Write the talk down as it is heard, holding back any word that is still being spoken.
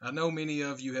I know many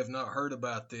of you have not heard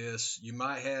about this. You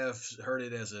might have heard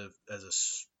it as a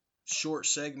short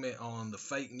segment on the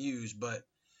fake news, but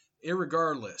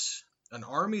irregardless, an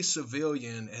Army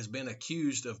civilian has been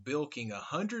accused of bilking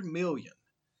 $100 million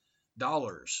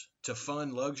to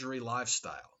fund luxury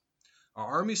lifestyle. Our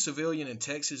Army civilian in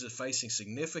Texas is facing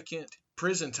significant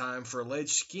prison time for alleged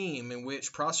scheme in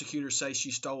which prosecutors say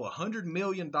she stole $100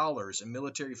 million in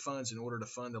military funds in order to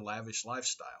fund a lavish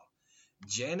lifestyle.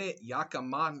 Janet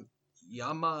Yamanaka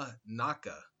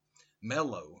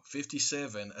Mello,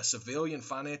 57, a civilian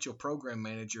financial program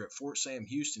manager at Fort Sam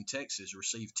Houston, Texas,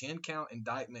 received 10-count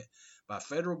indictment by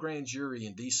federal grand jury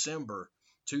in December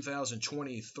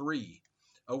 2023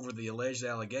 over the alleged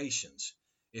allegations.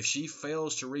 If she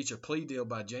fails to reach a plea deal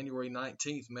by January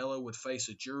 19th, Mello would face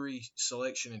a jury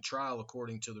selection and trial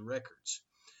according to the records.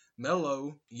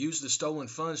 Mello used the stolen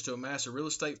funds to amass a real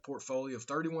estate portfolio of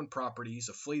 31 properties,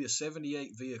 a fleet of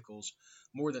 78 vehicles,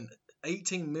 more than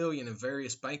 $18 million in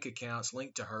various bank accounts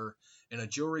linked to her, and a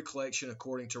jewelry collection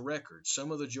according to records.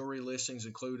 Some of the jewelry listings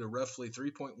include a roughly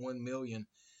 $3.1 million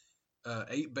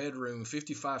 8-bedroom,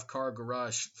 55-car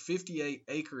garage,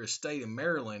 58-acre estate in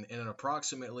Maryland, and an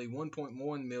approximately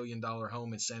 $1.1 million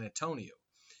home in San Antonio.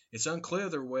 It's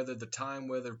unclear whether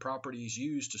the properties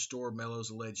used to store Mello's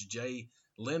alleged Jay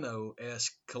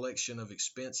Leno-esque collection of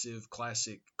expensive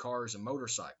classic cars and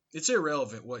motorcycles. It's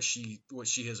irrelevant what she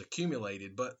has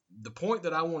accumulated, but the point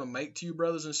that I want to make to you,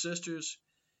 brothers and sisters,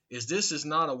 is this is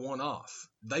not a one-off.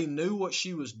 They knew what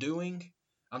she was doing.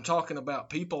 I'm talking about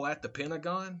people at the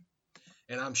Pentagon.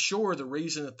 And I'm sure the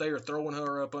reason that they are throwing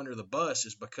her up under the bus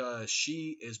is because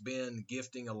she has been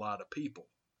gifting a lot of people,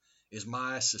 is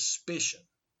my suspicion.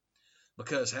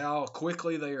 Because how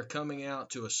quickly they are coming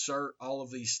out to assert all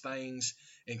of these things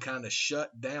and kind of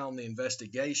shut down the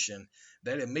investigation,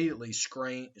 that immediately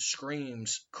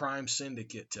screams crime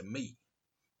syndicate to me.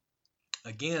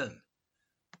 Again,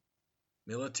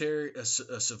 military,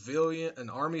 an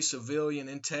Army civilian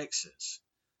in Texas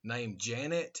named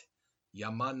Janet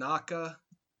Yamanaka,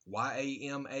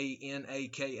 Yamanaka,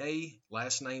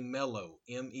 last name Mello,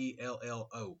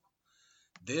 Mello.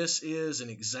 This is an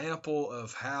example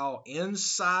of how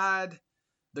inside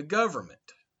the government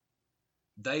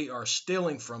they are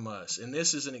stealing from us. And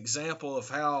this is an example of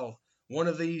how one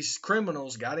of these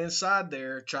criminals got inside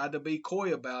there, tried to be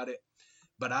coy about it.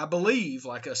 But I believe,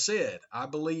 like I said, I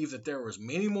believe that there was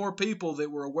many more people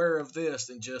that were aware of this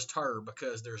than just her,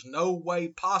 because there's no way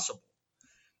possible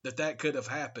that could have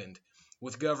happened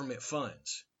with government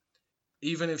funds.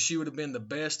 Even if she would have been the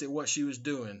best at what she was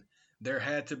doing, there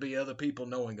had to be other people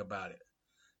knowing about it.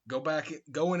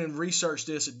 Go in and research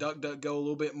this at DuckDuckGo a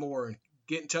little bit more, and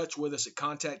get in touch with us at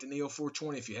Contact at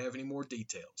Neo420 if you have any more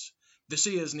details. This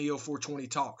is Neo420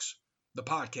 Talks, the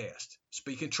podcast,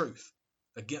 speaking truth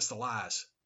against the lies.